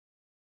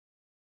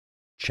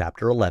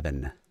Chapter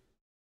 11.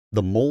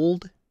 The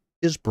mold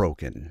is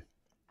broken.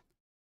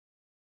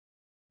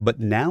 But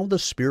now the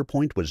spear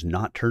point was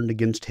not turned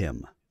against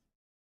him.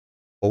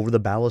 Over the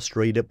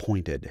balustrade it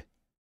pointed,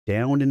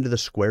 down into the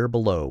square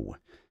below,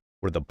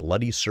 where the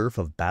bloody surf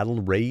of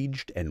battle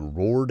raged and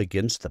roared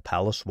against the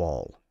palace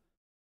wall.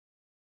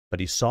 But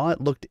he saw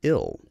it looked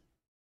ill.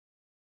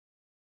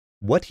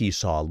 What he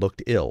saw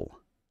looked ill.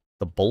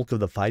 The bulk of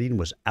the fighting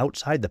was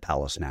outside the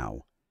palace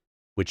now,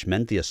 which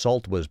meant the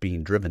assault was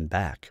being driven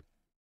back.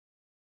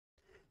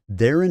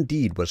 There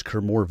indeed was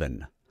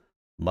Kermorven,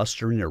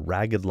 mustering a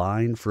ragged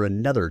line for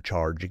another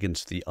charge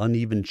against the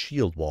uneven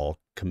shield wall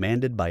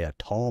commanded by a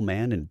tall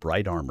man in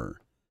bright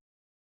armor.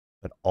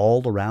 But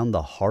all around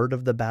the heart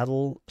of the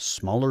battle,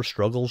 smaller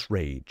struggles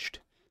raged,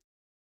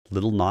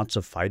 little knots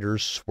of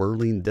fighters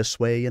swirling this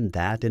way and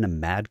that in a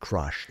mad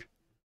crush.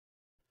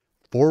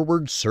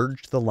 Forward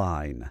surged the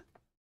line.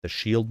 The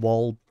shield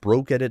wall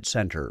broke at its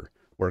center,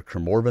 where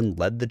Kermorven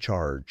led the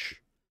charge.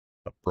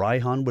 But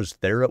Brihon was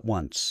there at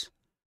once,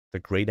 the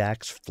great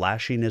axe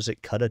flashing as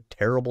it cut a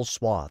terrible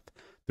swath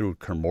through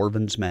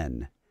Kermorven's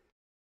men.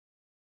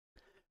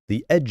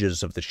 The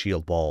edges of the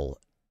shield wall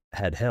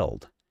had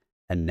held,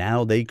 and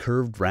now they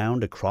curved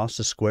round across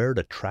the square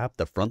to trap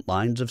the front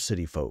lines of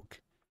city folk.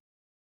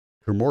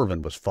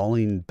 Kermorven was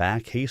falling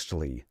back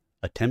hastily,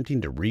 attempting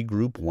to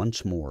regroup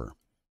once more.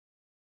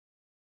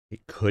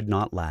 It could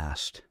not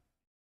last.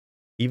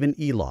 Even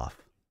Elof,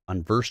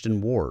 unversed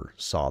in war,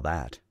 saw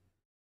that.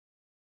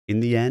 In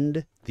the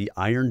end, the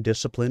iron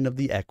discipline of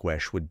the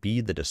Ekwesh would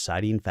be the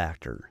deciding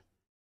factor,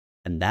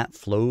 and that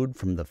flowed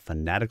from the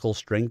fanatical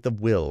strength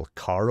of will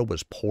Kara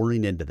was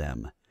pouring into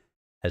them,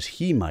 as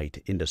he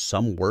might into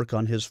some work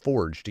on his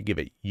forge to give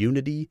it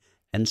unity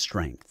and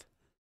strength.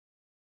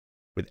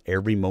 With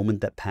every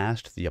moment that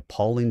passed, the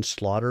appalling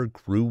slaughter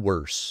grew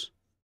worse.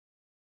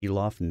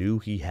 Elof knew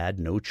he had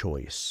no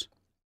choice.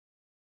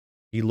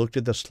 He looked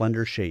at the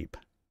slender shape,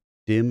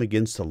 dim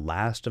against the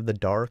last of the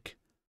dark,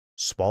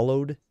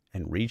 swallowed,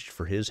 and reached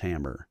for his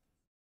hammer.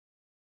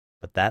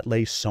 But that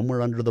lay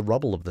somewhere under the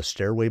rubble of the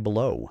stairway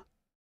below.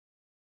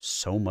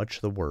 So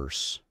much the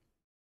worse.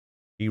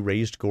 He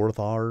raised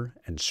Gorthar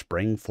and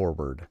sprang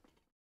forward.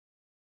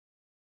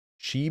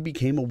 She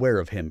became aware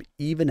of him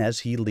even as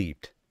he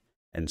leaped,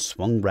 and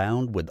swung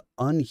round with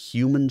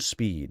unhuman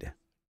speed.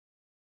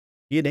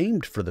 He had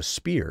aimed for the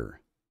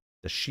spear.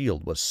 The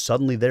shield was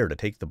suddenly there to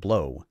take the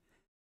blow,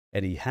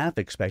 and he half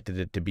expected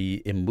it to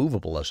be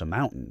immovable as a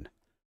mountain,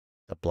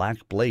 the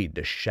black blade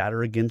to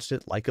shatter against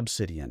it like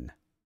obsidian.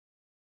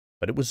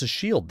 But it was the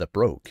shield that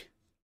broke.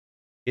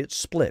 It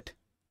split,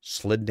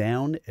 slid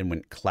down, and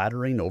went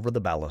clattering over the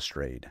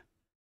balustrade.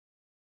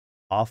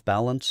 Off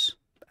balance,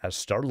 as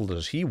startled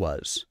as he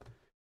was,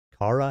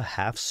 Kara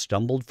half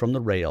stumbled from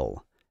the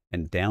rail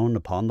and down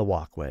upon the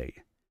walkway,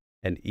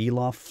 and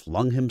Elof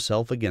flung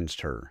himself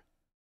against her.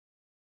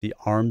 The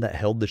arm that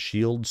held the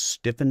shield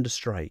stiffened to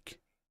strike,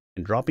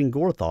 and dropping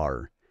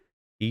Gorthar,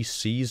 he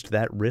seized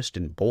that wrist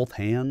in both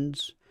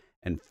hands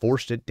and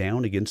forced it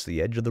down against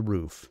the edge of the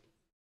roof.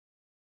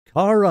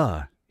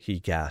 "Kara!" he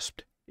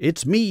gasped.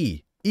 "It's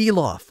me,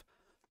 Elof!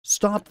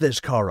 Stop this,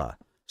 Kara!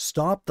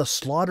 Stop the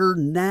slaughter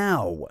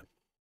now!"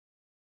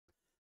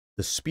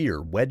 The spear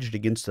wedged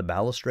against the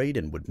balustrade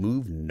and would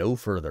move no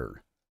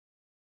further.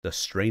 The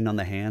strain on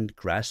the hand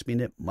grasping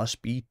it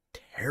must be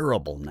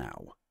terrible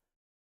now.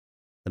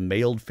 The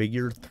mailed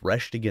figure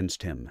threshed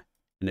against him,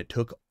 and it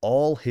took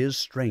all his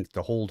strength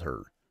to hold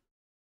her.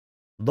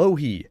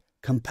 "Lohi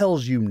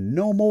compels you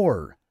no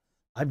more.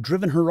 I've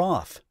driven her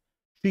off.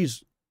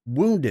 She's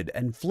wounded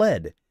and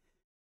fled.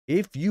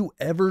 If you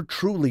ever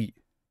truly—"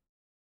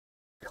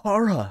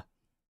 "Kara,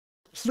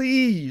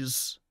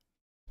 please!"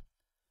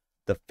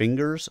 The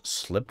fingers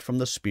slipped from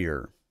the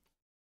spear.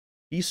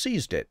 He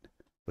seized it,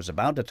 was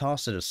about to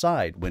toss it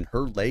aside when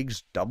her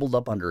legs doubled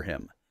up under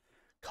him,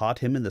 caught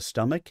him in the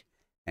stomach,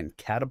 and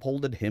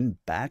catapulted him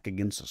back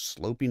against the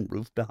sloping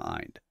roof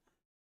behind.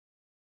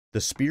 The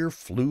spear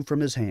flew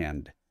from his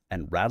hand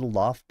and rattled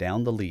off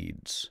down the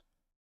leads.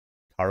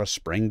 Kara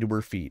sprang to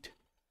her feet.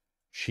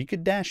 She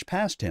could dash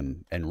past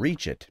him and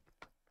reach it.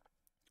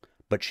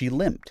 But she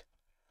limped,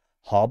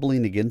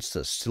 hobbling against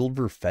the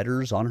silver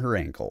fetters on her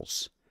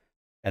ankles,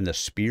 and the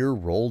spear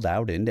rolled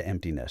out into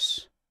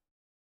emptiness.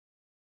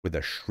 With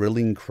a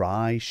shrilling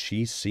cry,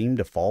 she seemed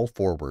to fall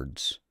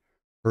forwards,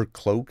 her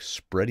cloak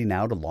spreading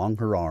out along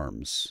her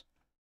arms.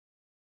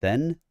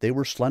 Then they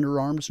were slender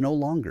arms no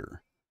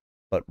longer,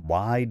 but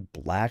wide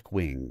black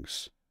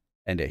wings,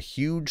 and a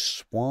huge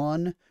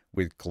swan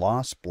with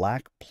gloss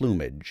black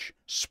plumage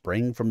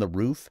sprang from the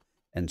roof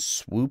and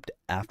swooped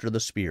after the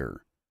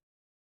spear.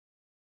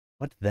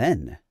 What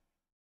then?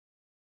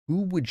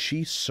 Who would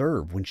she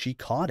serve when she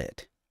caught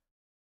it?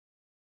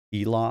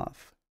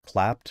 Elof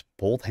clapped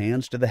both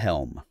hands to the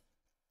helm.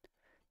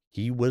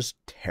 He was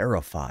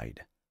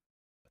terrified,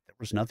 but there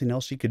was nothing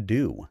else he could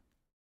do.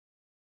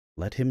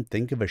 Let him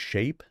think of a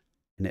shape,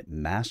 and it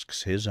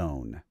masks his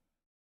own.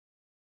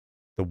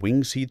 The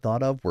wings he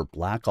thought of were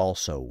black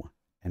also,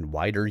 and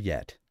wider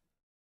yet.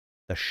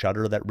 The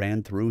shudder that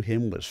ran through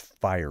him was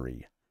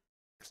fiery,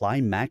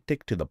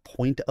 climactic to the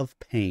point of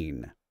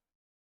pain.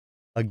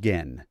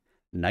 Again,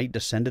 night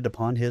descended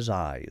upon his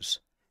eyes,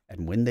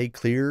 and when they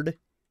cleared,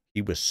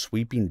 he was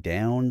sweeping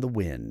down the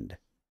wind.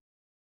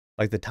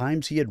 Like the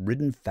times he had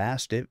ridden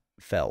fast it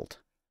felt,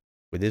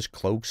 with his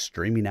cloak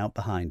streaming out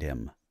behind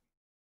him.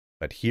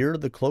 But here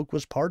the cloak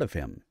was part of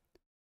him,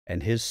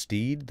 and his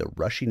steed the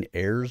rushing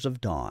airs of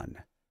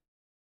dawn.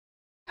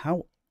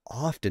 How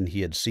often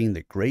he had seen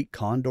the great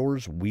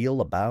condors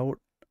wheel about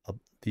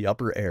the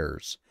upper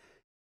airs,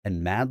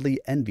 and madly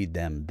envied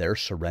them their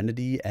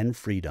serenity and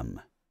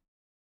freedom.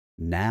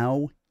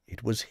 Now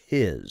it was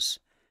his,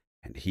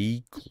 and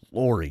he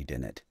gloried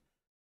in it,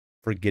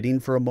 forgetting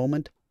for a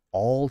moment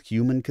all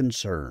human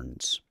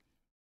concerns.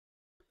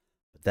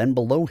 But then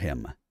below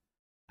him,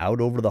 out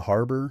over the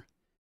harbor,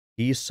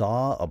 he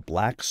saw a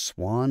black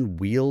swan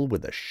wheel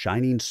with a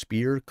shining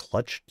spear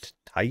clutched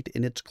tight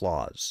in its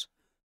claws.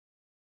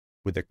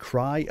 With a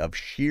cry of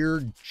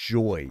sheer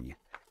joy,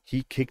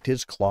 he kicked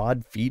his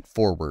clawed feet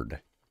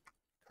forward,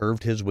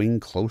 curved his wing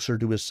closer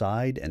to his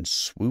side, and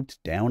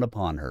swooped down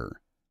upon her.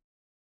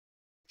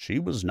 She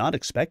was not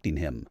expecting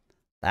him,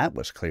 that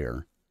was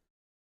clear.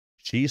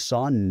 She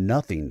saw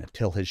nothing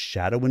till his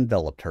shadow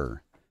enveloped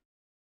her.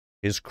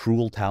 His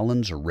cruel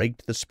talons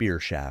raked the spear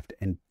shaft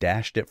and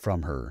dashed it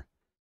from her,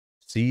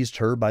 seized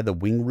her by the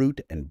wing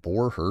root and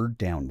bore her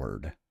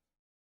downward.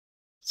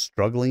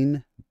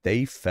 Struggling,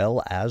 they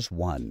fell as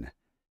one,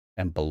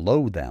 and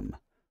below them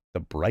the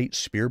bright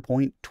spear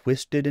point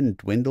twisted and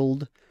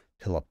dwindled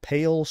till a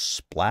pale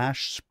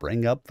splash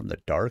sprang up from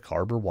the dark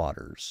harbor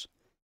waters.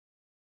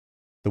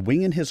 The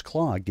wing in his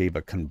claw gave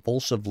a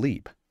convulsive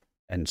leap,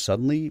 and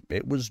suddenly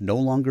it was no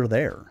longer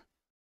there.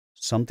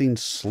 Something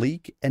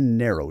sleek and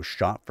narrow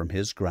shot from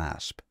his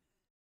grasp,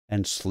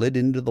 and slid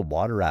into the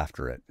water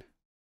after it.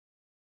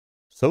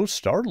 So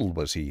startled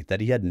was he that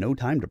he had no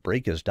time to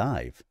break his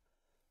dive.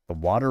 The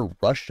water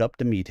rushed up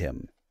to meet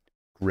him,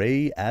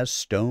 gray as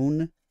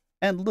stone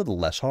and little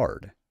less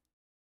hard.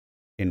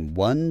 In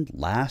one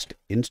last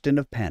instant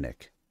of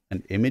panic,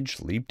 an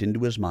image leaped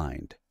into his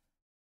mind,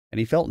 and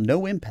he felt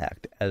no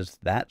impact as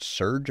that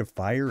surge of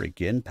fire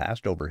again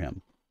passed over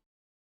him.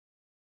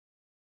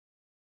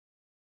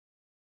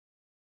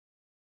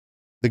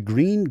 The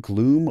green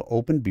gloom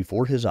opened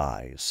before his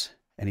eyes,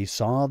 and he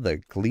saw the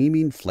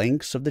gleaming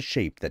flanks of the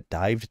shape that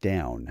dived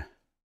down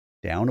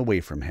away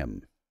from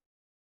him.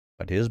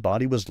 But his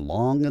body was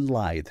long and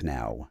lithe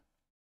now,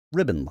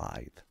 ribbon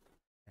lithe,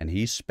 and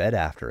he sped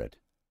after it,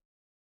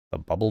 the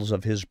bubbles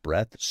of his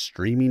breath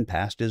streaming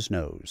past his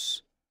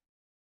nose.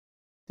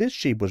 This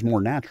shape was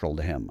more natural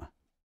to him,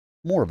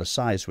 more of a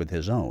size with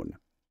his own,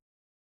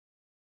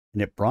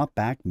 and it brought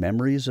back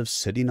memories of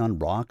sitting on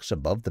rocks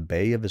above the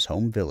bay of his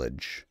home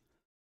village,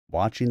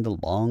 watching the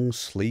long,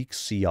 sleek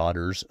sea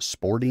otters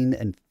sporting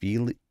and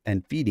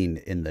feeding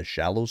in the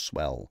shallow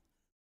swell.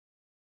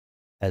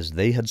 As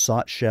they had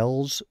sought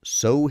shells,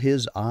 so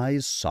his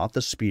eyes sought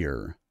the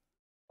spear,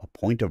 a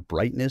point of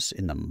brightness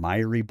in the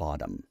miry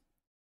bottom.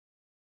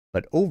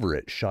 But over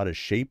it shot a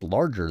shape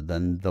larger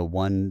than the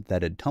one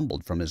that had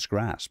tumbled from his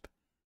grasp,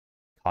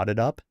 caught it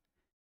up,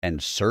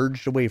 and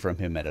surged away from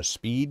him at a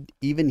speed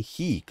even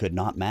he could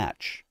not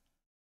match.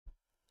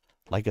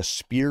 Like a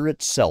spear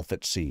itself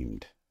it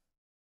seemed,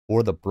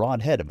 or the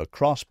broad head of a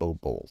crossbow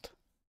bolt.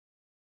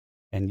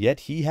 And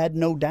yet he had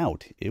no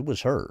doubt it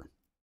was her.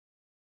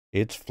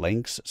 Its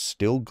flanks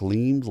still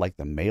gleamed like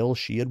the mail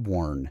she had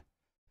worn,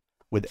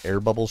 with air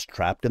bubbles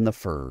trapped in the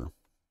fur.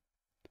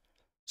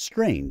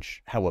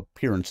 Strange how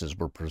appearances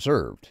were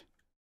preserved.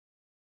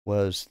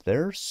 Was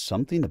there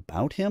something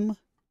about him,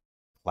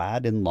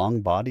 clad in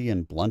long body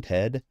and blunt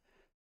head,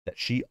 that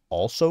she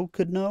also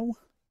could know?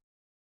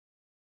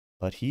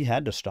 But he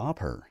had to stop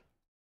her.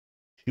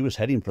 She was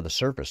heading for the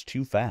surface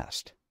too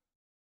fast.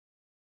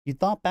 He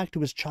thought back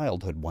to his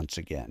childhood once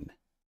again,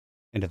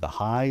 and to the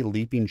high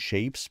leaping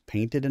shapes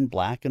painted in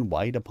black and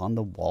white upon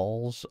the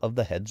walls of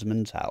the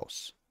headsman's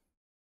house.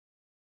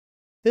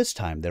 This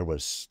time there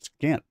was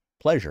scant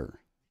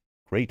pleasure,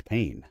 great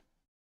pain.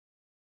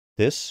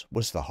 This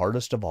was the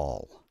hardest of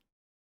all.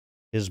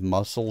 His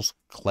muscles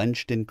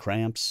clenched in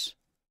cramps,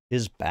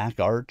 his back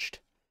arched,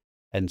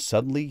 and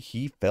suddenly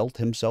he felt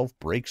himself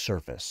break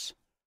surface,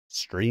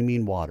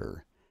 streaming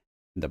water,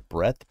 and the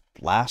breath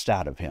blast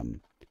out of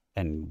him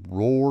and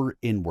roar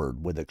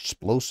inward with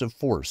explosive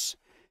force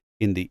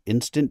in the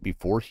instant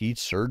before he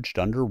surged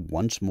under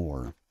once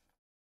more.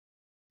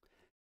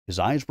 His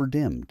eyes were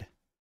dimmed,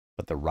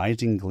 but the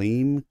rising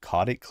gleam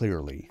caught it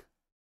clearly.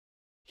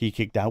 He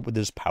kicked out with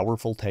his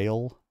powerful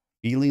tail,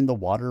 feeling the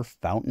water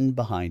fountain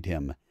behind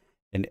him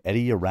and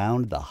eddy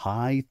around the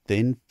high,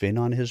 thin fin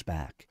on his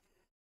back,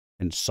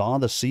 and saw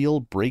the seal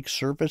break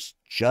surface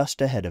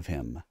just ahead of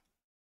him.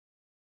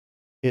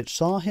 It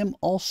saw him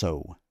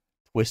also,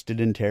 twisted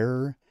in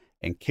terror,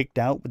 and kicked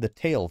out with the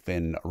tail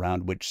fin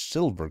around which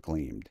silver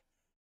gleamed,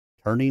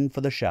 turning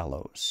for the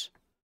shallows.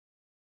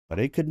 But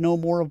it could no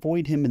more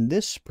avoid him in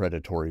this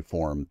predatory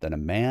form than a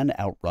man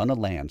outrun a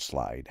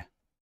landslide.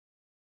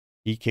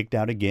 He kicked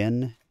out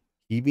again,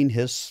 heaving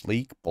his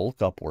sleek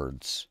bulk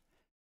upwards,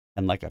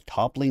 and like a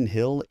toppling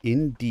hill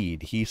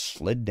indeed he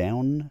slid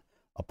down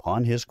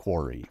upon his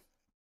quarry.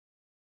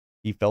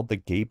 He felt the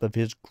gape of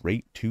his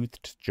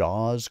great-toothed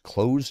jaws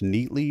close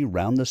neatly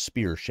round the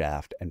spear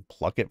shaft and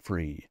pluck it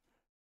free,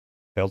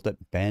 felt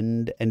it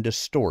bend and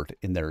distort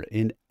in their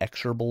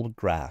inexorable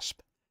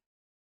grasp,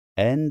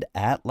 and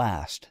at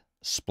last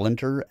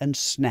splinter and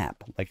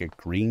snap like a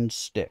green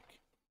stick.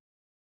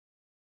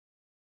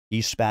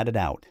 He spat it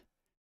out,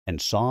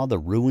 and saw the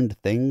ruined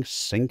thing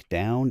sink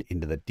down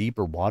into the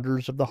deeper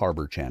waters of the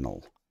harbor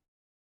channel.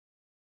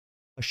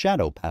 A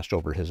shadow passed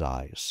over his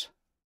eyes,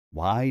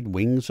 wide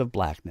wings of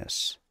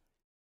blackness,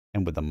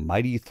 and with a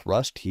mighty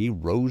thrust he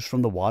rose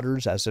from the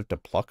waters as if to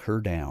pluck her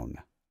down.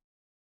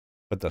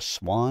 But the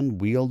swan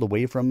wheeled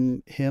away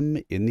from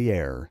him in the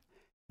air,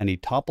 and he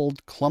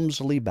toppled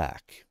clumsily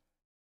back.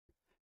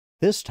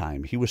 This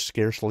time he was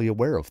scarcely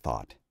aware of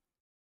thought.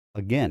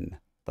 Again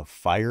the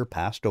fire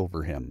passed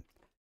over him,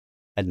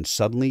 and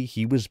suddenly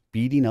he was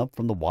beating up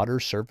from the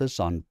water's surface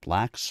on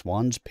black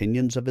swan's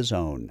pinions of his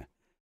own,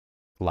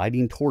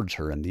 gliding towards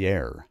her in the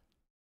air.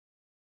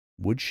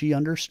 Would she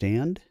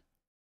understand?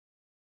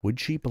 Would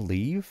she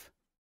believe?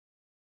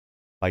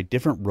 By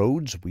different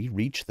roads we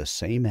reach the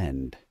same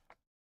end.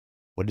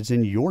 What is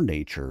in your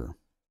nature,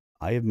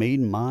 I have made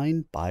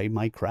mine by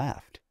my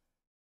craft.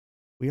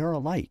 We are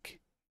alike,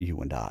 you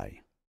and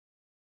I.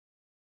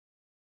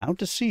 Out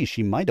to sea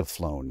she might have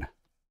flown,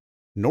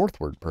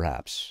 northward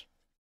perhaps,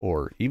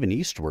 or even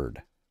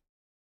eastward,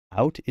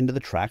 out into the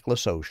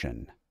trackless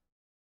ocean.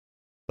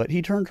 But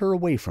he turned her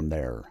away from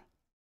there,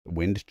 the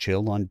wind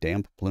chill on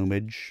damp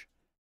plumage,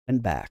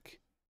 and back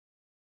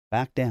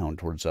down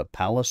towards the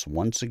palace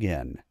once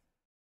again,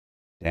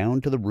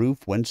 down to the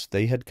roof whence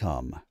they had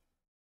come.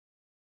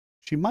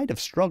 She might have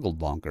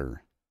struggled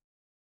longer.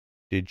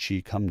 Did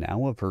she come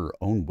now of her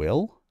own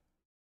will?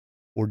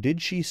 Or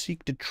did she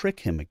seek to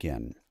trick him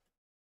again?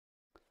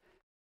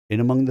 In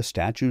among the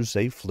statues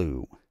they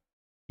flew,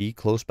 he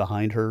close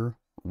behind her,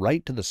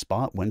 right to the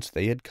spot whence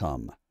they had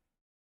come.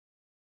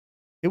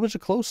 It was a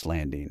close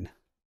landing.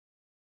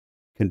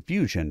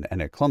 Confusion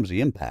and a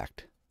clumsy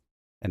impact,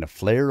 and a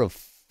flare of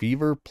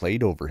fever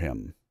played over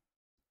him.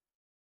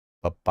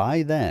 But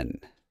by then,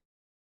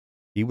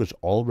 he was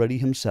already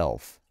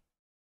himself,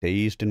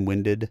 dazed and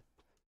winded,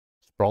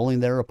 sprawling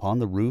there upon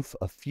the roof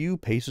a few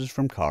paces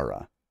from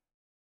Kara.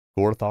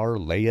 Gorthar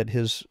lay at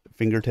his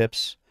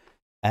fingertips,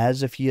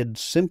 as if he had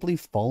simply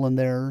fallen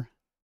there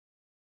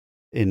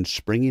in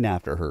springing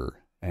after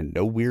her, and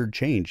no weird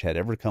change had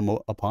ever come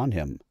upon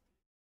him.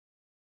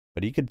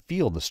 But he could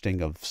feel the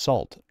sting of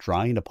salt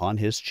drying upon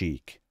his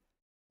cheek,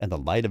 and the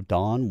light of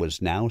dawn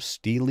was now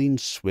stealing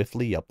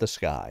swiftly up the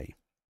sky.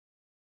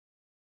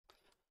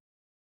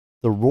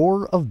 The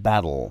roar of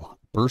battle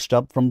burst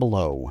up from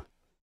below,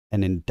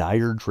 and in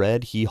dire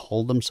dread he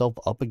hauled himself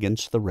up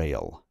against the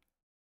rail,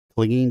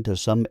 clinging to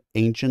some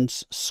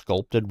ancient's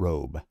sculpted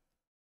robe.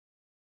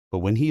 But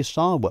when he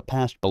saw what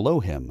passed below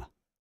him,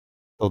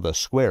 though the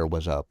square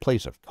was a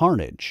place of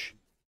carnage,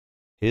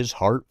 his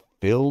heart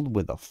filled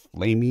with a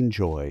flaming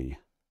joy.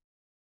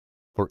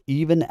 For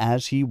even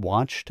as he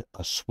watched,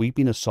 a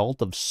sweeping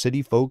assault of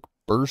city folk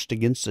burst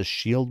against the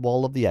shield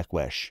wall of the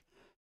Eqwesh,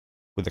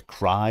 with a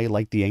cry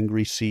like the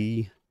angry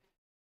sea,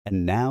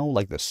 and now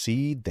like the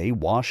sea they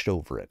washed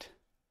over it.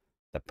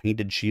 The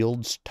painted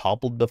shields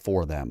toppled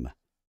before them,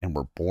 and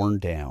were borne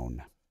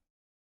down.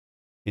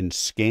 In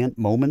scant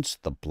moments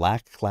the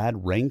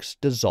black-clad ranks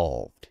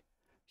dissolved,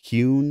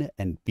 hewn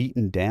and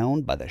beaten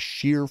down by the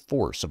sheer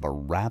force of a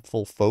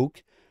wrathful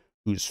folk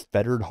whose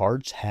fettered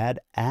hearts had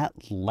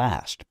at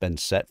last been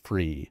set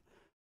free,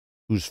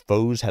 whose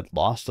foes had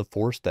lost the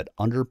force that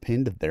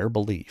underpinned their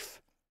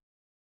belief.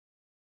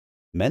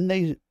 Men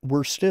they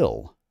were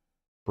still,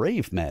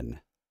 brave men,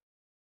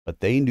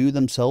 but they knew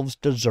themselves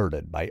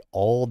deserted by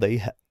all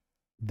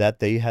that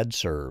they had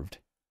served.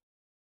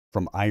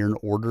 From iron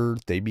order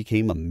they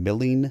became a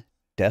milling,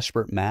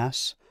 desperate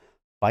mass,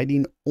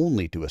 fighting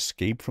only to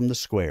escape from the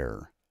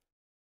square,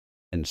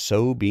 and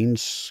so being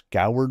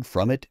scoured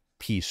from it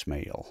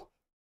piecemeal.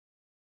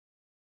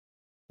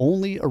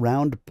 Only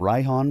around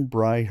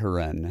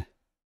Brihon,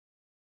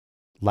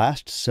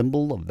 last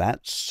symbol of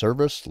that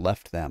service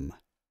left them,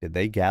 did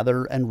they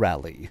gather and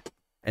rally,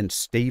 and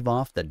stave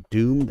off the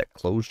doom that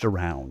closed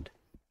around.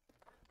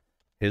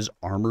 His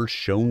armor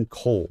shone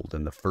cold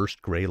in the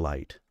first gray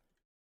light,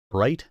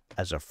 bright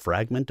as a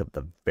fragment of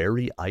the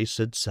very ice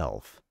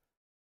itself,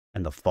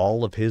 and the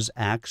fall of his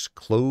axe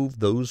clove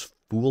those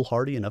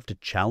foolhardy enough to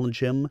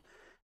challenge him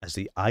as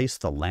the ice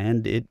the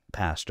land it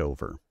passed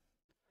over.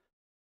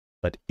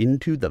 But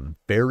into the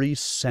very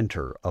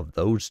center of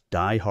those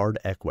die-hard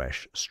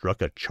Eqwesh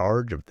struck a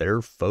charge of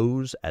their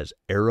foes as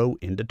arrow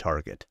into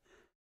target.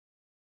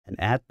 And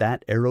at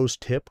that arrow's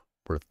tip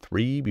were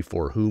three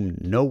before whom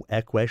no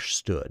Eqwesh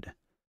stood.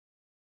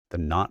 The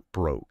knot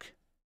broke,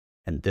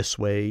 and this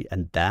way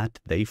and that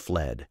they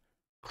fled,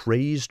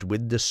 crazed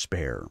with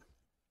despair,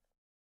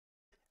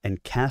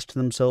 and cast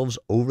themselves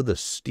over the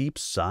steep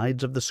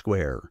sides of the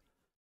square,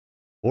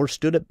 or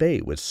stood at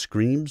bay with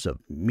screams of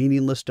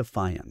meaningless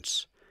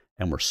defiance,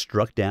 and were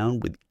struck down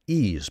with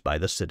ease by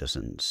the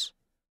citizens.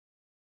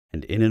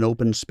 And in an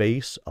open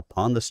space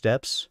upon the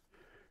steps,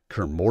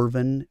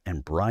 Kermorven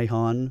and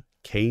Brihon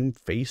came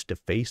face to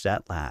face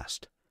at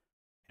last,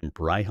 and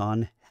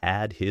Brihon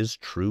had his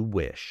true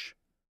wish.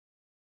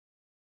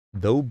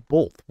 Though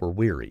both were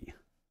weary,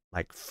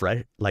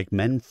 like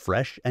men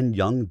fresh and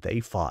young they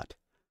fought,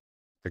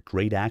 the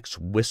great axe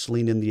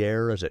whistling in the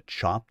air as it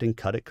chopped and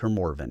cut at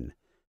Kermorven,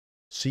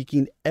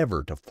 seeking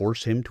ever to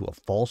force him to a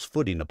false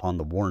footing upon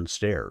the worn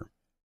stair.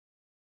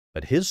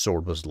 But his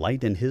sword was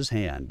light in his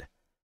hand,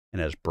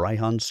 and as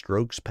Brihon's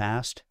strokes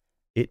passed,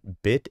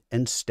 it bit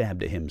and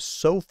stabbed at him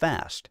so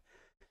fast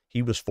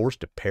he was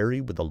forced to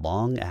parry with the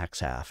long axe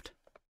haft.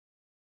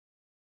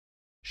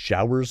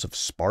 Showers of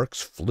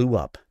sparks flew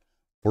up,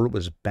 for it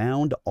was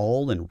bound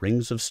all in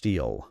rings of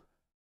steel.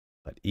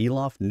 But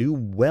Elof knew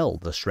well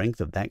the strength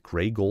of that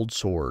grey gold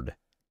sword,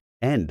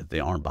 and the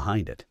arm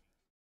behind it,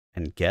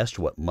 and guessed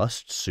what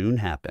must soon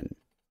happen.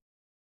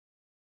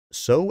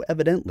 So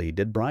evidently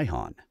did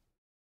Brihon,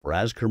 for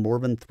as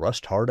Kermorven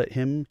thrust hard at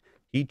him,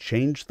 he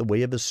changed the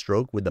way of his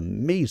stroke with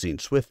amazing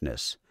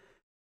swiftness,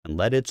 and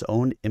let its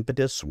own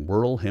impetus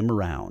whirl him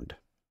around.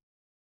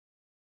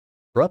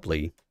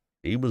 Abruptly,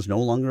 he was no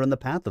longer in the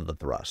path of the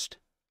thrust.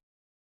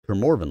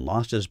 Kermorven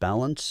lost his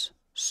balance,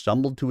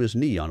 stumbled to his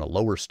knee on a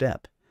lower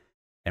step,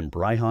 and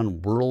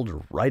Brihon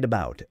whirled right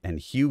about and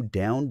hewed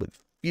down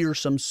with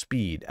fearsome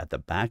speed at the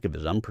back of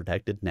his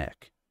unprotected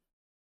neck.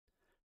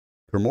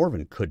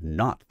 Kermorven could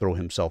not throw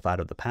himself out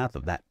of the path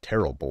of that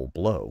terrible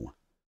blow.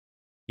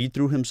 He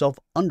threw himself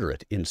under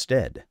it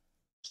instead,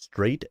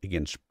 straight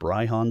against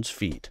Brihon's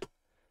feet.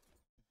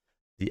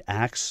 The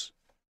axe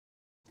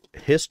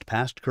hissed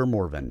past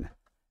Kermorven,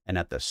 and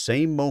at the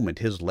same moment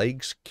his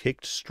legs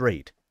kicked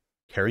straight,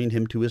 carrying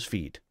him to his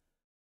feet.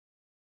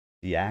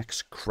 The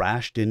axe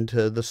crashed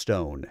into the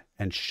stone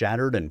and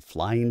shattered in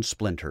flying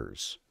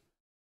splinters.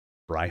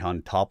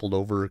 Brihon toppled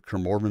over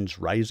Kermorven's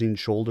rising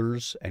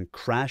shoulders and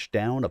crashed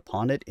down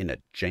upon it in a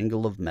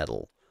jangle of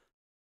metal.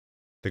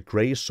 The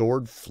grey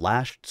sword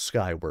flashed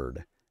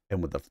skyward,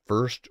 and with the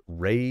first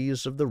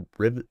rays of the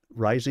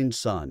rising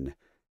sun,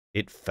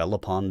 it fell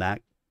upon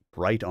that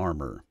bright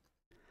armor,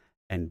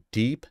 and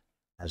deep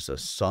as the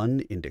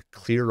sun into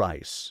clear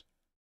ice,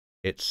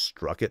 it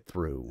struck it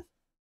through.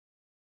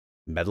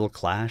 Metal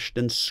clashed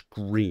and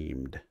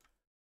screamed.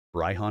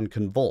 Brihon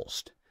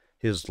convulsed.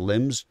 His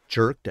limbs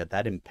jerked at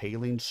that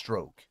impaling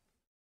stroke,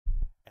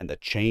 and the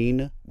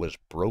chain was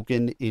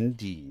broken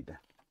indeed.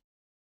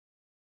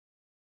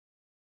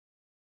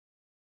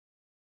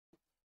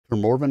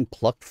 Kermorven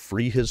plucked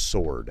free his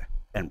sword,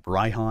 and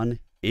Brihon,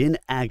 in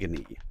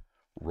agony,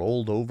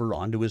 rolled over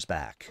onto his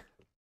back.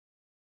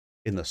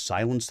 In the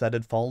silence that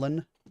had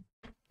fallen,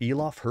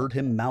 Elof heard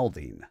him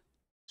mouthing,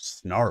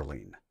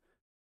 snarling,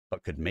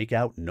 but could make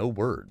out no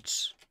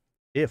words,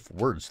 if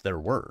words there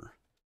were.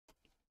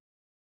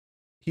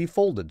 He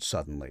folded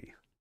suddenly,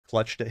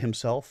 clutched at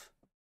himself,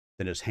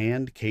 then his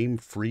hand came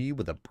free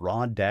with a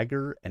broad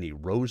dagger, and he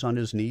rose on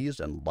his knees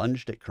and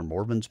lunged at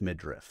Kermorven's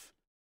midriff.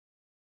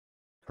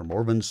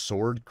 Kermorven's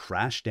sword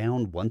crashed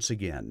down once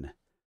again,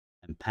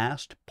 and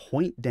passed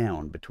point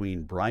down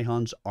between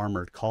Brihon's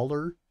armored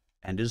collar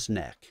and his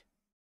neck.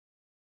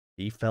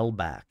 He fell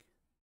back,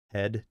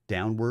 head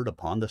downward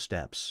upon the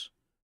steps,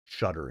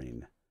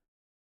 shuddering.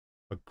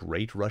 A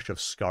great rush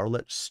of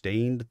scarlet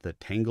stained the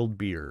tangled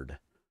beard,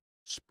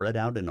 spread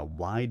out in a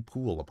wide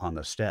pool upon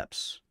the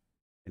steps,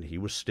 and he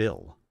was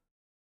still.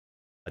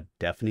 A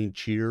deafening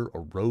cheer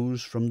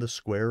arose from the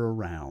square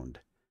around,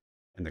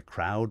 and the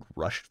crowd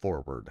rushed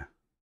forward.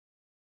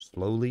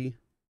 Slowly,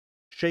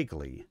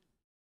 shakily,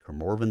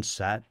 Kermorven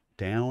sat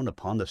down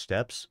upon the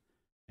steps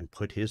and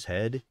put his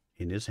head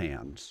in his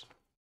hands.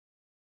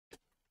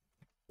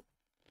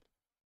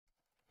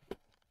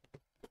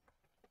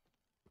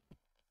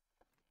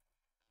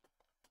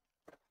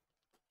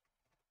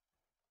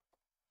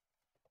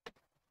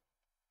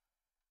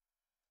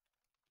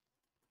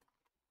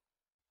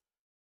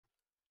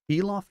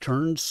 Elof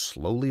turned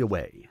slowly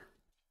away,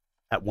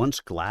 at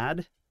once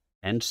glad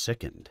and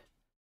sickened,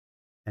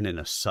 and in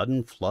a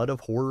sudden flood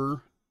of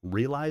horror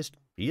realized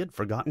he had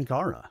forgotten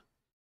Kara.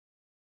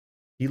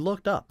 He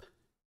looked up,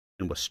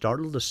 and was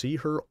startled to see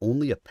her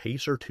only a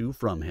pace or two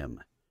from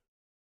him,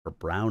 her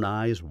brown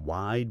eyes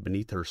wide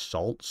beneath her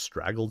salt,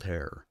 straggled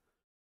hair.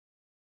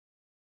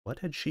 What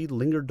had she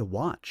lingered to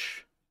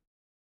watch?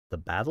 The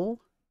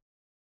battle,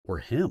 or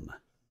him?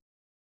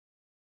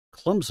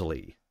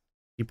 Clumsily,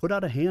 he put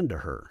out a hand to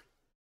her,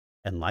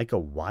 and like a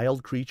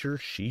wild creature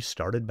she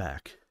started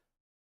back.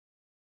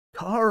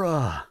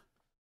 "Kara!"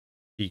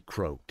 he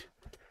croaked,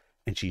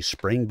 and she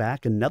sprang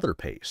back another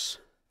pace.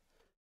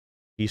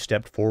 He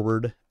stepped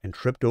forward and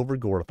tripped over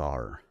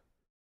Gorthar.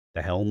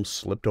 The helm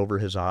slipped over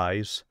his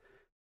eyes,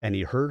 and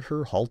he heard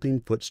her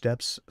halting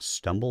footsteps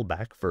stumble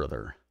back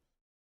further.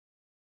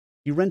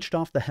 He wrenched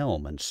off the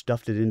helm and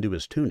stuffed it into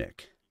his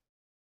tunic,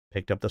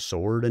 picked up the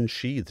sword and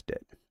sheathed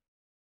it.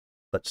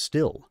 But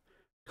still,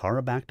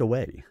 Kara backed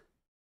away,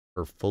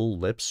 her full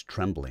lips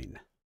trembling,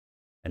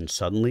 and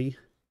suddenly,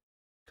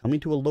 coming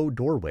to a low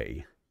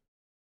doorway,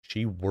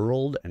 She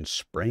whirled and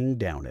sprang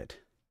down it.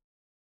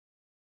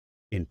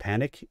 In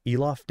panic,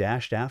 Elof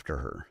dashed after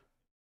her.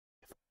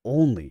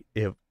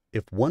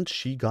 If once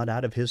she got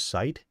out of his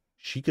sight,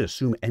 she could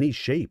assume any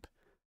shape.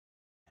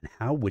 And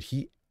how would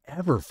he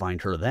ever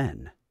find her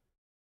then?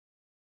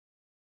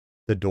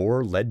 The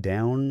door led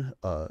down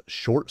a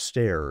short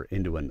stair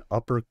into an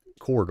upper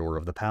corridor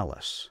of the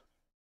palace,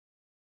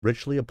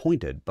 richly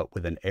appointed, but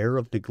with an air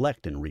of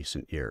neglect in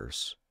recent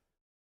years.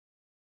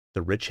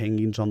 The rich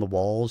hangings on the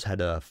walls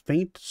had a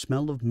faint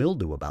smell of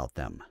mildew about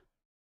them.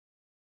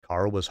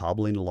 Kara was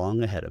hobbling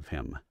along ahead of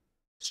him,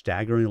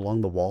 staggering along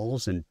the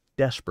walls in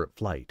desperate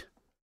flight.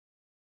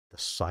 The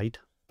sight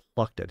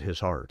plucked at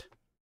his heart.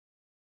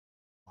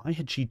 Why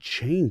had she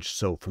changed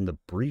so from the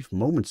brief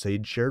moments they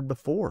had shared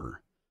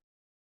before,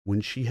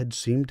 when she had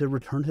seemed to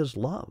return his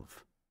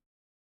love?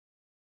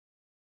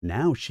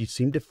 Now she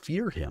seemed to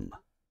fear him,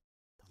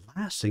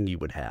 the last thing he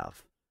would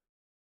have.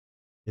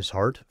 His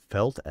heart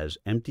felt as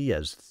empty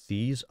as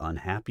these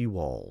unhappy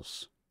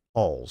halls,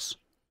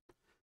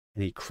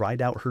 and he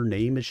cried out her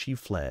name as she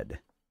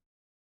fled,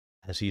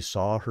 as he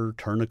saw her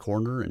turn a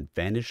corner and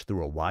vanish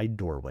through a wide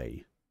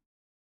doorway.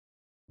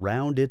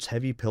 Round its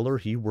heavy pillar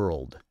he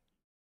whirled,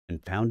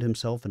 and found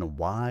himself in a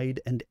wide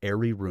and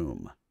airy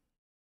room,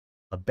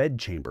 a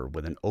bedchamber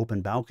with an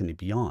open balcony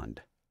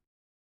beyond.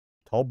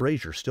 Tall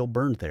brazier still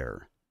burned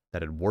there,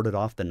 that had warded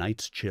off the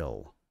night's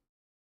chill.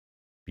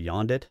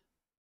 Beyond it,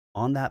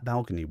 on that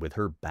balcony with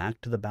her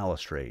back to the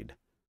balustrade,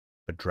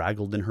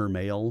 bedraggled in her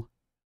mail,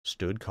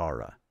 stood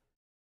Kara,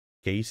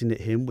 gazing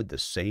at him with the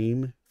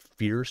same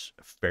fierce,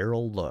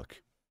 feral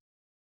look.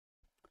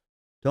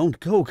 "Don't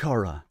go,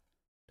 Kara!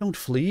 Don't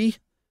flee!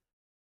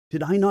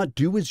 Did I not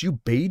do as you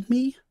bade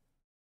me?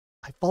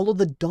 I follow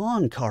the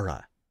dawn,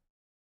 Kara,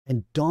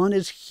 and dawn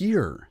is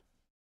here."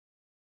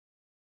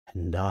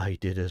 "And I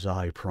did as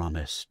I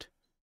promised,"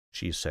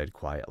 she said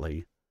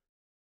quietly,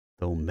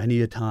 "though many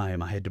a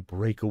time I had to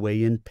break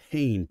away in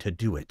pain to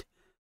do it,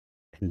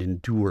 and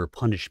endure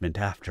punishment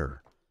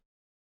after.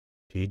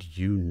 Did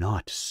you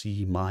not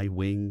see my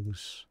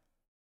wings?"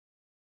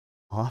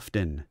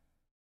 "Often,"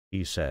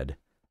 he said,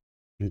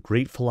 "and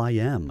grateful I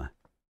am,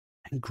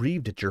 and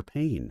grieved at your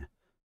pain.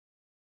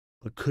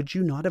 But could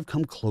you not have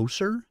come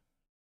closer?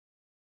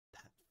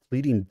 That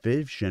fleeting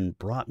vision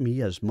brought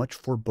me as much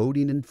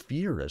foreboding and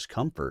fear as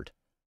comfort."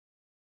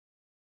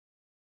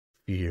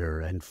 "Fear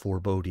and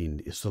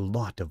foreboding is the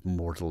lot of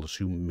mortals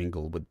who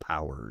mingle with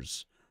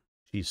powers,"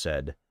 she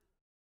said.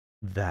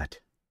 "That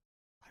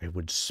I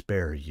would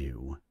spare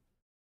you."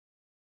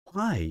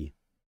 "Why?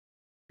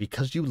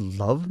 Because you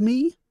love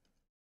me?"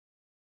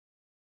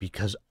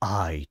 "Because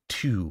I,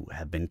 too,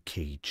 have been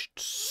caged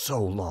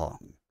so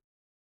long."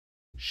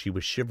 She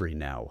was shivering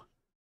now.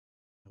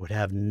 "I would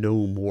have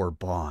no more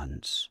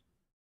bonds,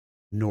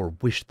 nor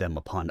wish them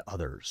upon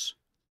others."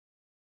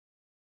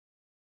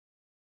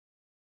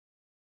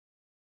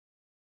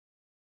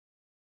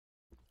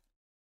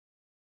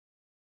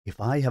 If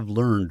I have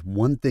learned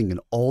one thing in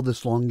all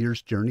this long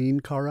year's journeying,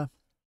 Kara,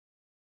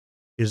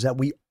 it is that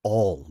we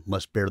all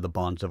must bear the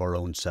bonds of our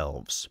own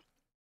selves.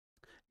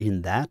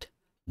 In that,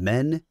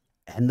 men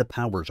and the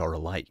powers are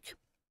alike.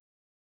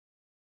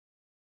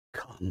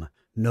 "Come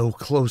no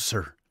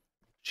closer,"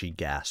 she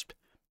gasped.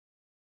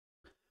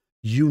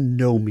 "You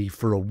know me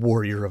for a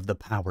warrior of the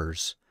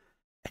powers,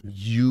 and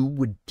you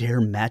would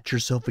dare match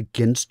yourself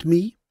against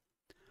me?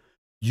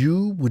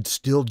 You would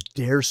still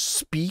dare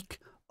speak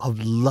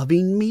of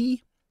loving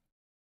me?"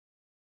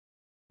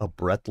 A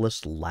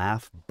breathless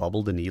laugh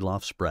bubbled in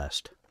Elof's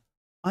breast.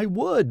 "I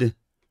would.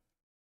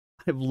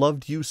 I have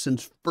loved you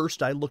since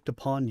first I looked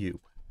upon you.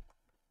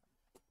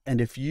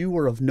 And if you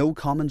are of no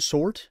common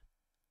sort,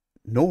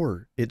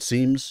 nor, it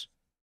seems,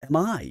 am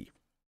I.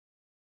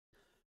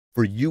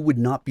 For you would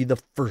not be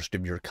the first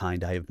of your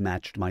kind I have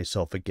matched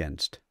myself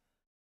against.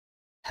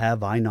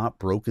 Have I not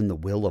broken the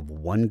will of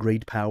one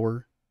great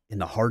power in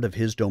the heart of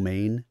his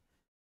domain,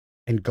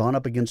 and gone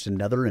up against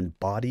another in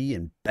body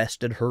and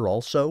bested her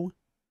also?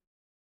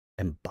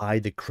 And by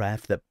the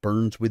craft that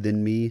burns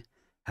within me,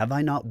 have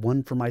I not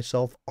won for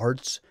myself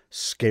arts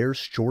scarce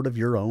short of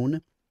your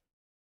own?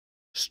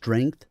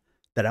 Strength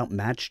that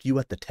outmatched you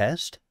at the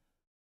test?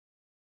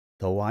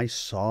 Though I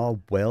saw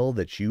well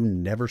that you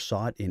never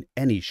sought in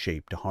any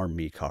shape to harm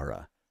me,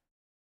 Kara.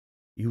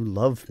 You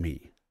loved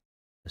me,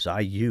 as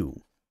I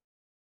you.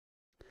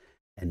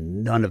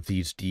 And none of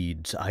these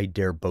deeds I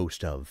dare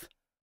boast of,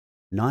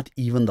 not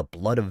even the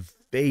blood of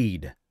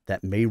Vade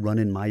that may run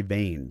in my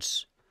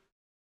veins.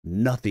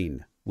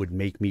 Nothing would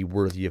make me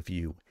worthy of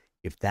you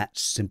if that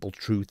simple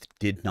truth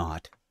did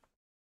not.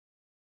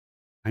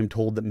 I'm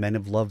told that men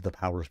have loved the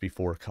powers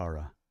before,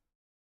 Kara.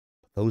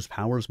 But those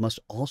powers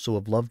must also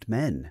have loved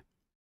men."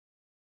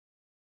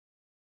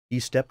 He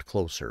stepped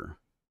closer,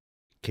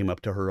 came up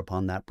to her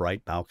upon that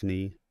bright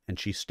balcony, and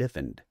she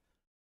stiffened.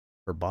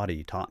 Her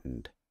body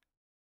tautened.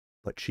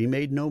 But she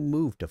made no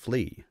move to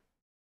flee.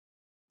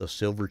 The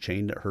silver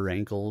chain at her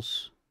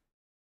ankles,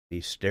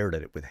 he stared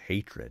at it with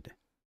hatred.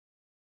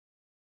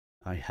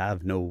 "I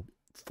have no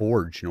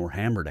forge nor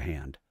hammer to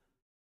hand,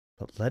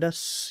 but let us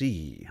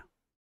see.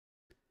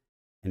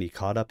 and he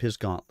caught up his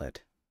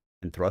gauntlet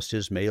and thrust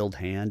his mailed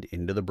hand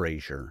into the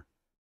brazier.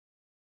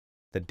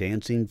 The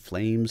dancing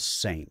flames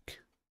sank,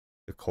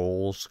 the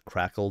coals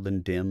crackled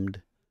and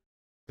dimmed,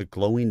 the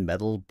glowing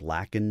metal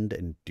blackened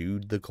and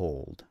dewed the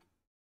cold.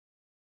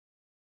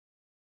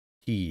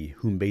 He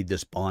who made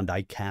this bond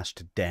I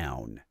cast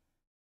down.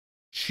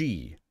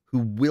 She who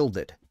willed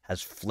it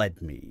has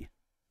fled me.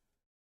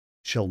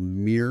 Shall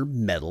mere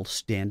metal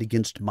stand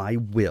against my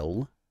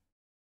will?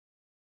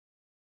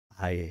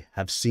 I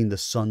have seen the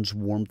sun's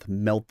warmth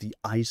melt the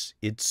ice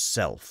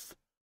itself.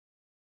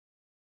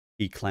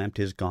 He clamped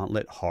his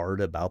gauntlet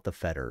hard about the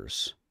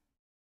fetters.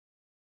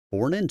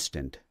 For an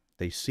instant,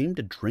 they seemed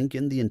to drink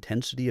in the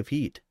intensity of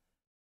heat.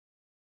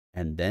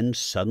 And then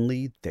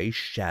suddenly they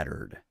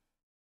shattered.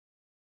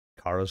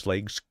 Kara's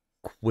legs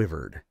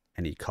quivered,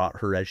 and he caught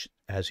her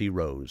as he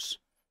rose.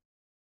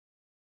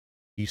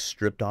 He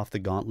stripped off the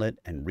gauntlet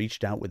and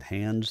reached out with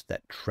hands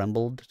that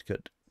trembled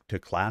to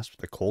clasp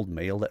the cold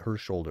mail at her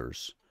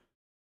shoulders.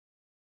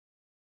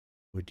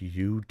 "Would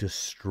you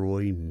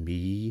destroy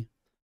me?"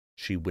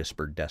 she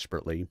whispered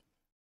desperately.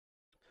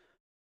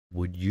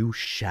 "Would you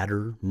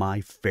shatter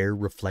my fair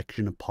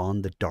reflection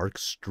upon the dark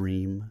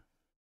stream?"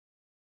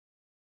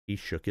 He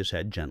shook his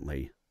head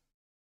gently.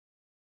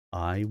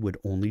 "I would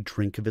only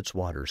drink of its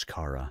waters,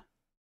 Kara,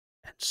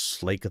 and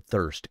slake a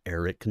thirst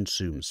ere it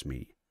consumes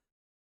me.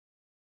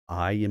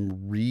 I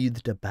am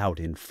wreathed about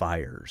in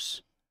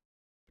fires.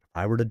 If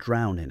I were to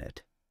drown in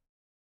it,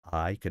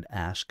 I could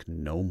ask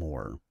no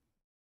more."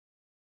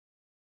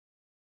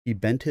 He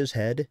bent his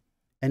head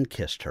and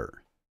kissed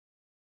her,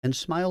 and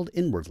smiled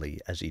inwardly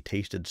as he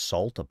tasted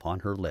salt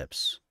upon her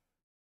lips.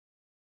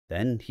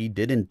 Then he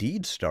did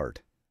indeed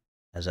start,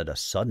 as at a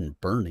sudden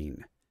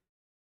burning,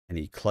 and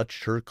he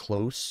clutched her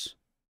close,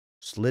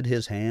 slid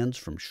his hands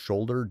from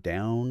shoulder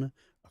down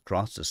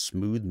across the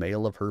smooth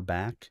mail of her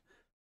back,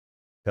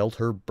 felt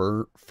her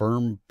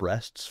firm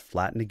breasts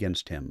flatten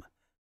against him,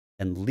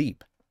 and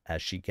leap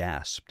as she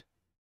gasped.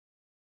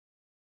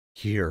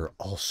 "Here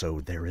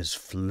also there is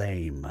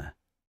flame,"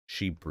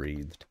 she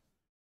breathed,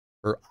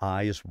 her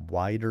eyes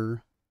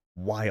wider,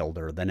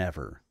 wilder than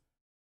ever,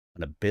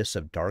 an abyss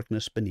of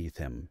darkness beneath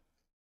him.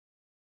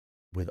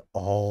 "With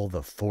all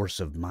the force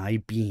of my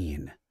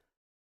being, I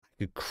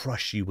could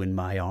crush you in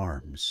my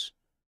arms,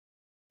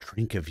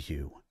 drink of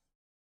you,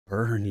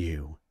 burn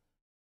you,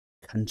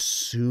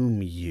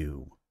 consume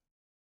you.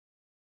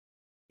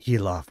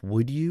 Elof,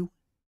 would you?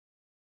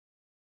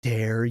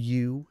 Dare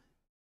you?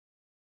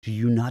 Do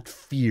you not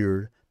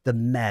fear the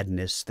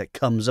madness that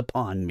comes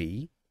upon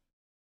me?"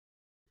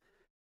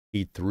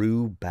 He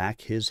threw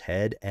back his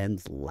head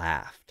and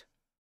laughed.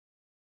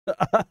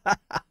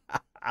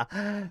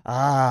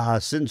 "Ah,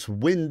 since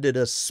when did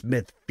a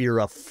smith fear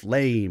a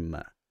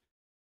flame?"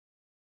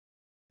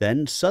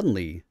 Then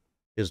suddenly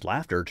his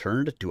laughter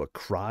turned to a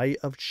cry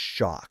of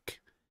shock,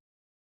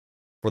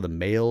 for the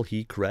mail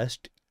he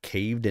caressed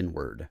caved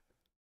inward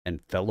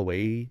and fell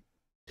away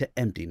to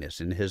emptiness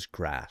in his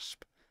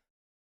grasp.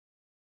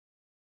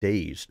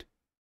 Dazed,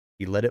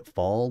 he let it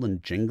fall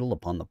and jingle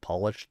upon the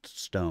polished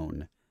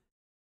stone,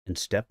 and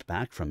stepped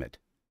back from it,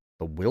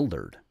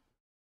 bewildered.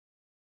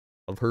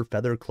 Of her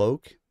feather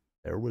cloak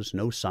there was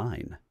no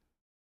sign.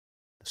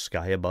 The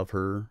sky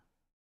above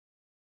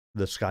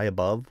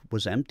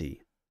was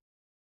empty.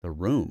 The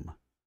room,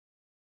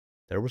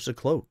 there was a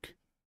cloak,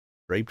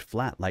 draped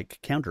flat like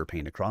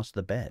counterpane across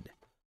the bed.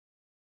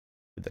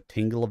 With a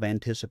tingle of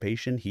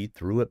anticipation, he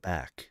threw it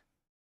back.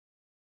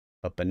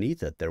 But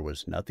beneath it there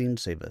was nothing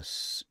save a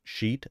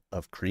sheet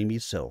of creamy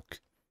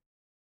silk.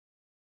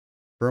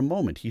 For a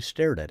moment he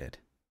stared at it,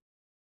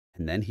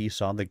 and then he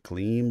saw the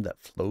gleam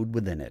that flowed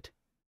within it,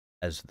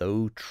 as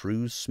though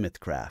true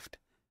smithcraft,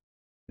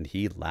 and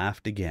he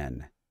laughed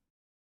again,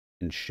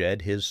 and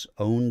shed his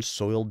own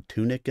soiled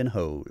tunic and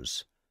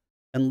hose,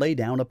 and lay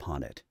down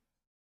upon it.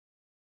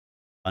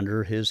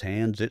 Under his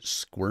hands it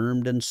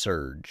squirmed and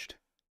surged,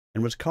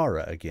 and was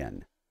Kara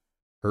again,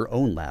 her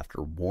own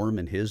laughter warm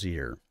in his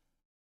ear.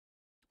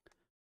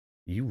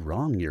 "You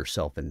wrong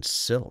yourself in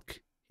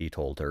silk," he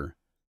told her.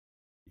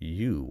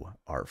 You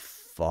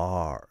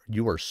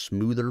are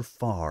smoother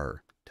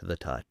far to the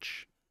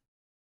touch."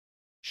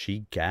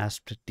 She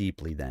gasped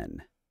deeply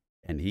then,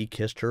 and he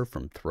kissed her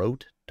from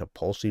throat to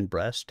pulsing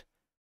breast,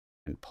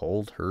 and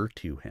pulled her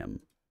to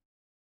him.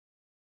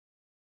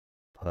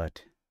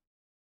 "But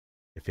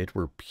if it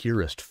were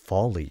purest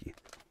folly,"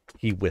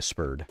 he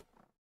whispered,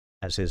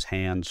 as his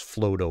hands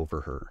flowed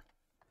over her.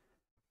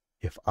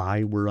 "If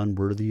I were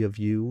unworthy of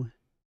you,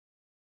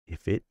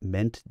 if it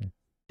meant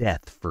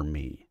death for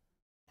me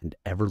and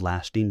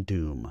everlasting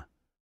doom,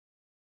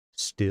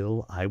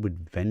 still I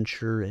would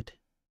venture it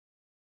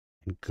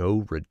and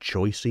go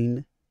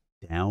rejoicing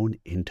down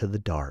into the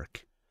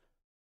dark."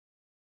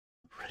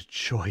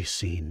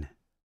 "Rejoicing,"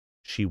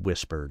 she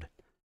whispered,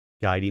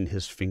 guiding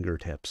his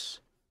fingertips,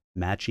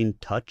 matching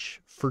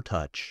touch for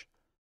touch.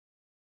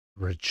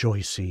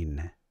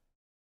 "Rejoicing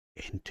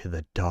into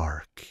the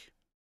dark."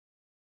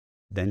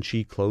 Then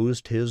she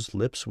closed his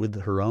lips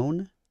with her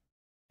own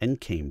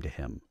and came to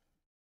him.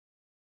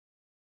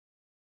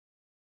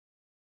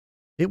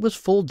 It was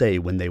full day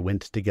when they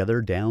went together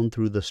down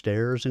through the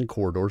stairs and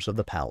corridors of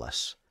the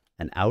palace,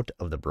 and out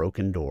of the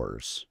broken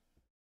doors.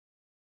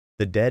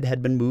 The dead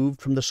had been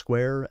moved from the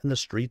square and the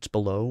streets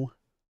below,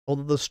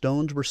 although the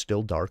stones were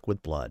still dark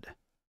with blood.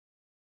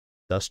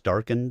 Thus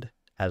darkened,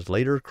 as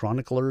later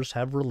chroniclers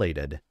have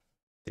related,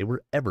 they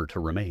were ever to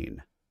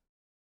remain,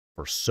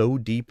 for so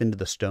deep into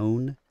the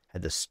stone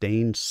had the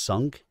stain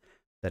sunk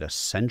that a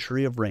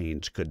century of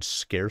rains could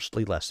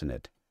scarcely lessen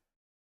it.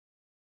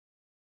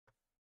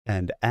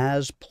 And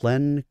as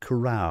Plen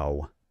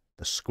Curau,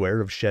 the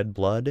square of shed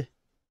blood,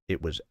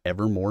 it was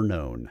evermore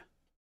known.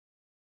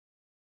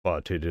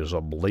 "But it is a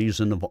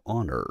blazon of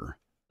honor,"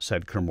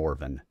 said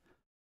Kermorven,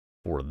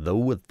 "for though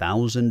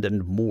 1,000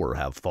 and more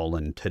have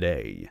fallen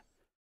today,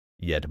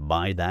 yet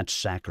by that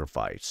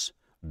sacrifice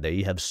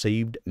they have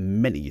saved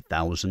many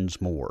thousands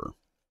more.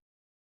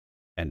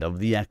 And of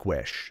the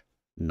Aquesh,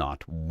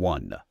 not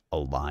one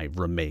alive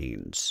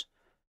remains,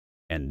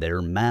 and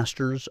their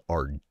masters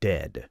are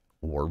dead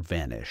or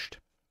vanished."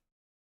 It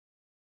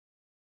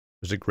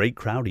was a great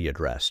crowd he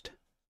addressed,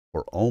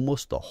 for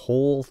almost the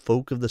whole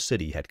folk of the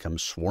city had come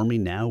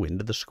swarming now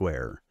into the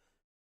square,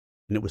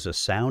 and it was the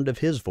sound of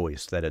his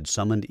voice that had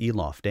summoned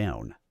Elof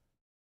down.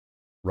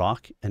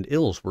 Rock and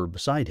Ills were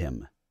beside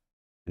him,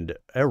 and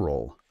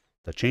Errol,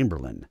 the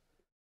chamberlain,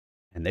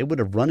 and they would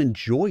have run in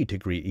joy to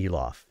greet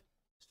Elof,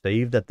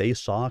 save that they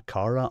saw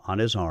Kara on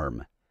his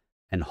arm,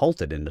 and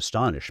halted in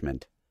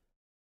astonishment.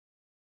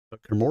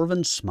 But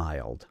Kermorven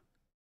smiled,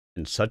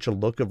 and such a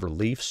look of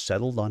relief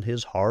settled on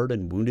his hard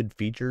and wounded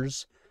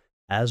features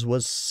as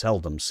was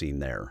seldom seen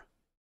there.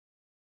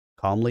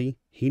 Calmly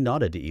he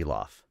nodded to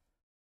Elof,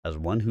 as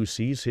one who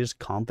sees his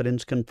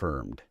confidence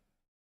confirmed,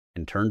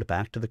 and turned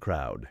back to the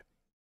crowd.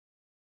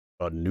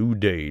 "A new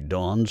day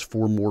dawns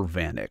for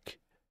Morvanik,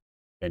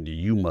 and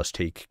you must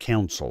take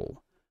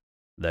counsel,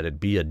 that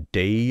it be a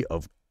day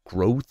of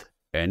growth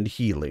and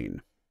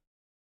healing."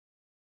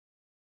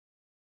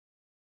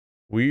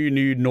 "We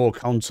need no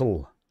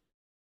counsel,"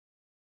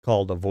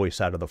 called a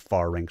voice out of the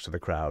far ranks of the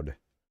crowd,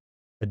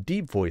 a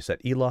deep voice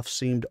that Elof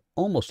seemed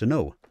almost to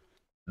know.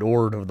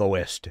 "Lord of the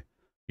West,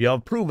 you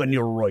have proven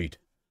your right,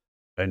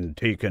 and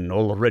taken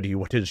already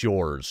what is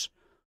yours.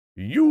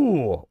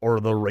 You are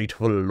the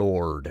rightful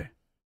lord."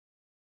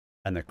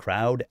 And the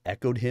crowd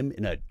echoed him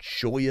in a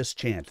joyous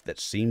chant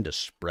that seemed to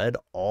spread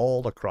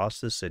all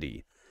across the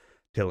city,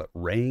 till it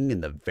rang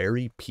in the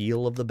very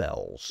peal of the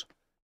bells.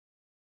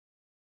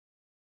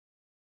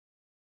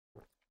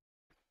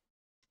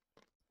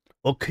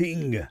 "A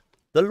king!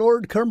 The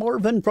Lord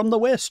Kermorven from the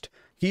west!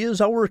 He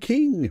is our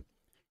king!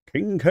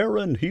 King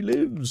Karen, he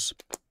lives!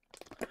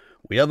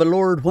 We have a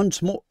lord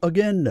once more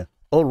again,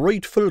 a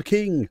rightful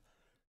king!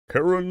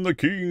 Karen the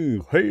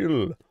king,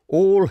 hail!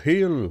 All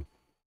hail!"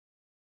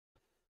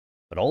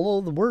 But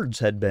although the words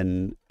had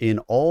been in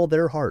all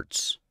their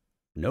hearts,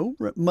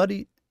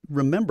 nobody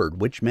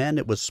remembered which man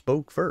it was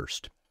spoke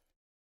first,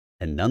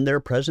 and none there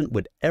present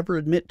would ever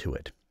admit to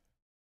it.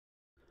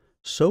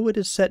 So it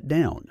is set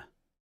down,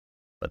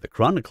 but the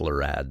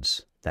chronicler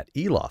adds that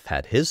Elof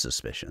had his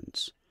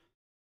suspicions.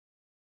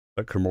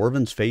 But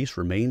Kermorven's face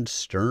remained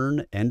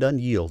stern and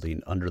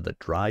unyielding under the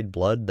dried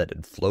blood that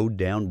had flowed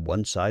down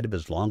one side of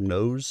his long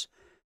nose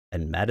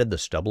and matted the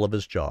stubble of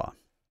his jaw.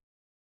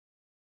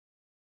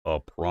 "A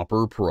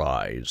proper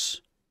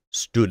prize,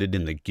 stood it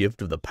in the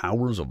gift of the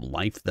powers of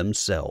life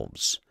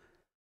themselves.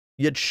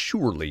 Yet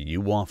surely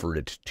you offer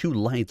it too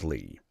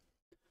lightly.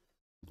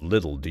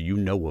 Little do you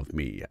know of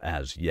me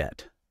as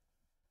yet.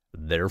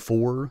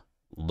 Therefore,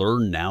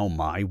 learn now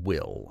my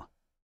will.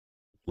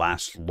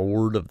 Last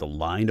lord of the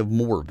line of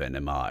Morven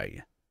am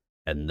I,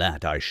 and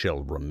that I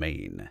shall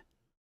remain.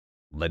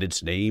 Let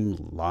its name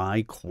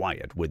lie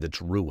quiet with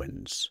its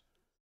ruins.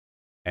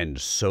 And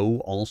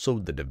so also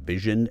the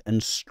division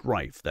and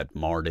strife that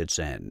marred its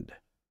end.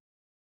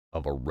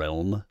 Of a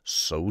realm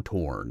so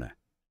torn,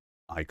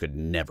 I could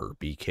never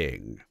be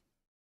king."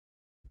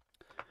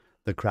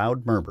 The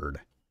crowd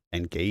murmured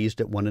and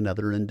gazed at one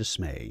another in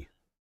dismay.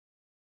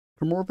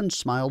 Kermorven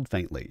smiled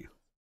faintly.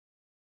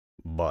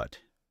 "But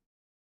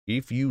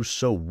if you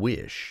so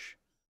wish,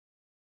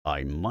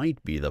 I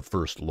might be the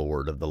first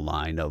lord of the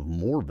line of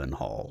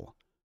Morvenhall,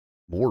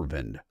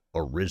 Morven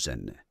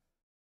arisen.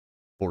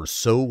 For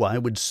so I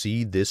would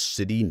see this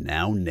city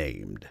now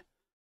named,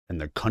 and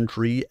the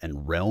country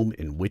and realm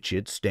in which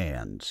it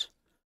stands.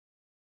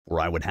 For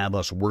I would have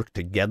us work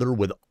together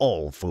with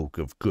all folk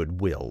of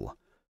good will,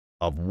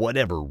 of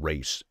whatever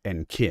race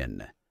and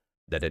kin,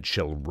 that it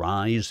shall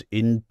rise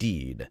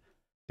indeed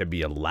to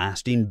be a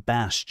lasting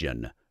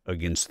bastion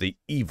against the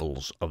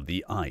evils of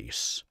the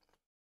ice."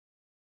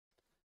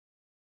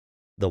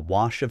 The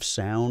wash of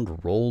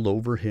sound rolled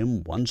over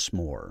him once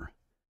more,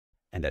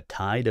 and a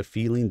tide of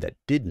feeling that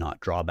did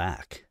not draw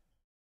back.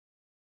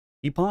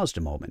 He paused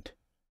a moment.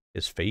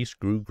 His face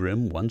grew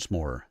grim once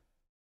more.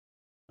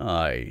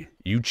 "Aye,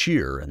 you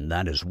cheer, and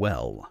that is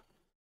well.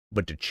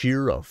 But to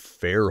cheer a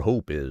fair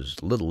hope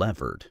is little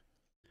effort.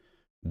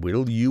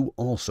 Will you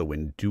also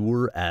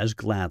endure as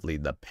gladly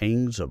the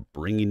pangs of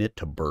bringing it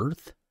to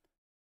birth?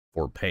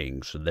 For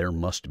pangs there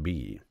must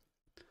be.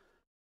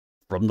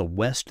 From the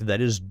west that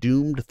is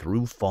doomed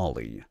through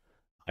folly,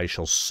 I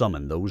shall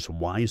summon those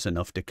wise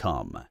enough to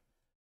come,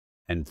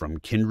 and from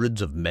kindreds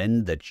of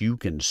men that you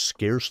can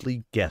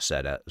scarcely guess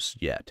at as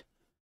yet.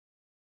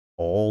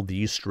 All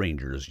these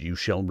strangers you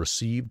shall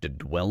receive to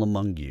dwell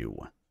among you.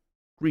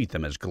 Greet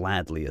them as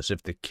gladly as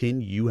if the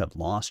kin you have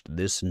lost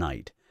this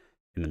night,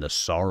 and in the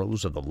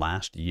sorrows of the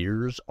last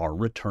years, are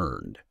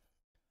returned.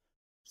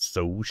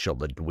 So shall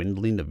the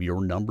dwindling of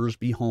your numbers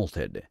be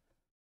halted,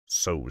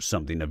 so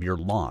something of your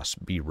loss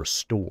be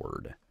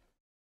restored,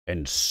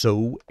 and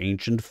so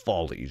ancient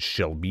follies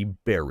shall be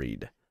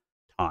buried,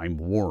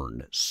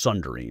 time-worn,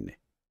 sundering,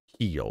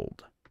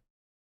 healed.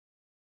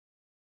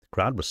 The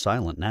crowd was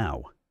silent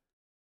now,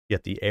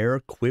 yet the air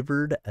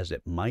quivered as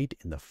it might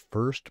in the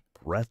first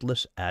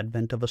breathless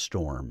advent of a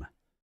storm.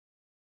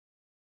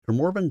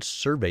 Kermorven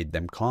surveyed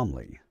them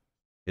calmly,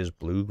 his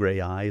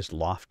blue-gray eyes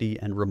lofty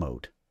and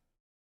remote.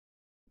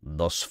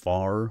 Thus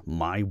far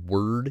my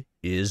word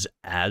is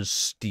as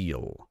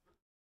steel.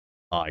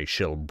 I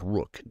shall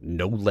brook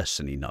no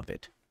lessening of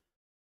it.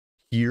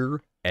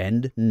 Here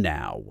and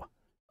now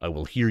I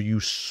will hear you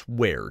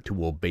swear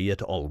to obey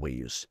it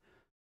always,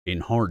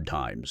 in hard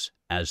times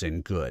as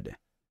in good.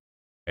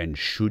 And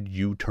should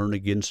you turn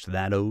against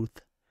that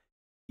oath,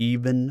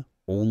 even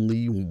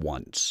only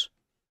once,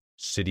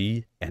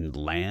 city and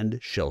land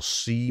shall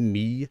see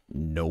me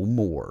no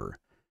more,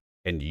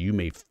 and you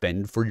may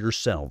fend for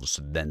yourselves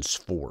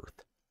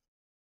thenceforth.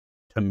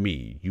 To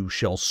me you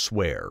shall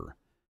swear,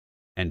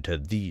 and to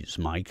these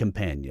my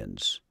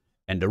companions,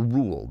 and to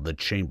Rule the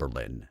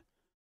chamberlain,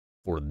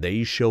 for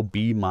they shall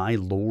be my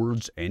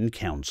lords and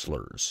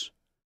counselors,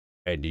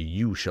 and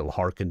you shall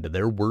hearken to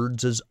their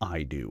words as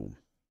I do.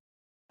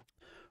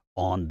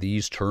 On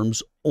these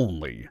terms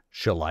only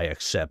shall I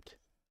accept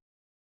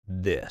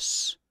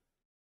this.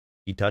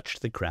 He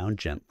touched the crown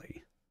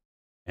gently,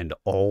 and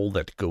all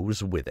that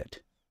goes with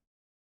it.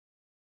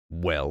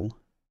 Well,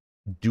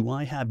 do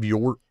I have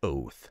your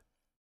oath?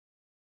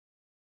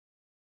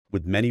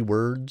 With many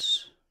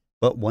words,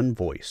 but one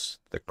voice,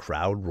 the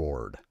crowd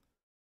roared,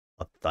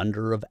 a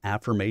thunder of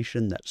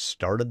affirmation that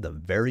started the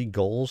very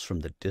gulls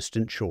from the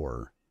distant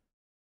shore.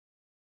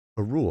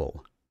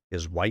 Arul,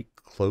 his white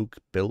cloak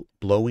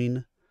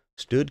blowing,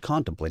 stood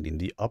contemplating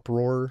the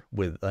uproar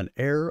with an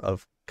air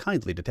of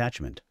kindly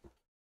detachment.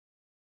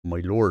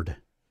 My lord,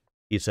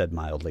 he said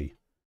mildly,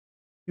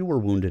 you were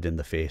wounded in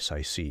the face,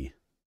 I see.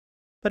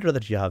 Better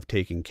that you have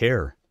taken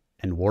care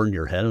and worn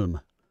your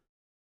helm.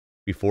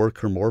 Before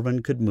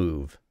Kermorven could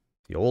move,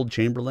 the old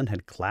chamberlain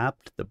had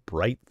clapped the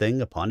bright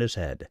thing upon his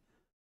head,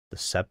 the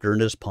scepter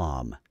in his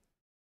palm,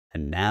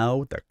 and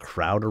now the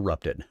crowd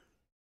erupted.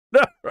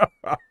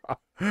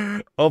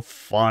 A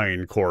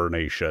fine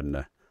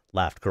coronation,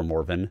 laughed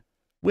Kermorven,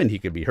 when he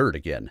could be heard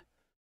again.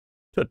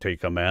 To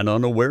take a man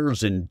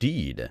unawares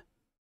indeed.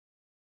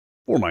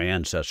 For my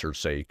ancestors'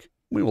 sake,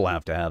 we will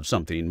have to have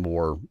something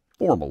more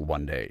formal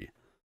one day.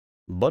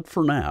 But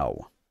for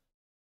now.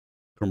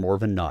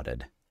 Kermorven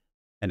nodded,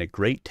 and a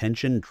great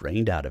tension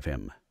drained out of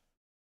him.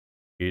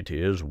 It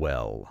is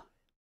well,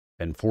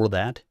 and for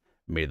that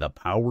may the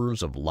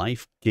powers of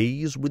life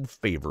gaze with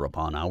favor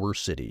upon our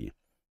city.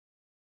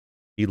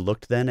 He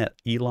looked then at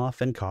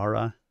Elof and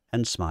Kara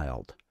and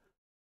smiled,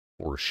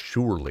 for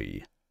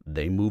surely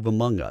they move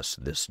among us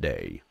this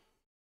day.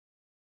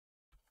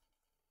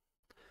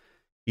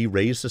 He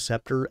raised the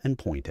scepter and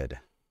pointed.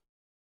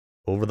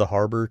 Over the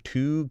harbor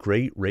 2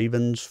 great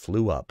ravens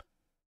flew up,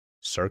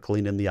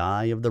 circling in the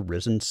eye of the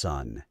risen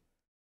sun,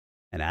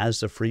 and as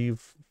the free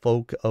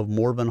folk of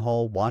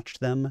Morvenhall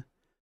watched them,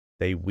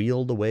 they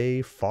wheeled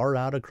away far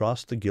out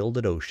across the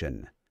gilded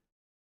ocean,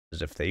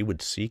 as if they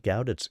would seek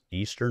out its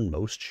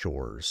easternmost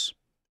shores.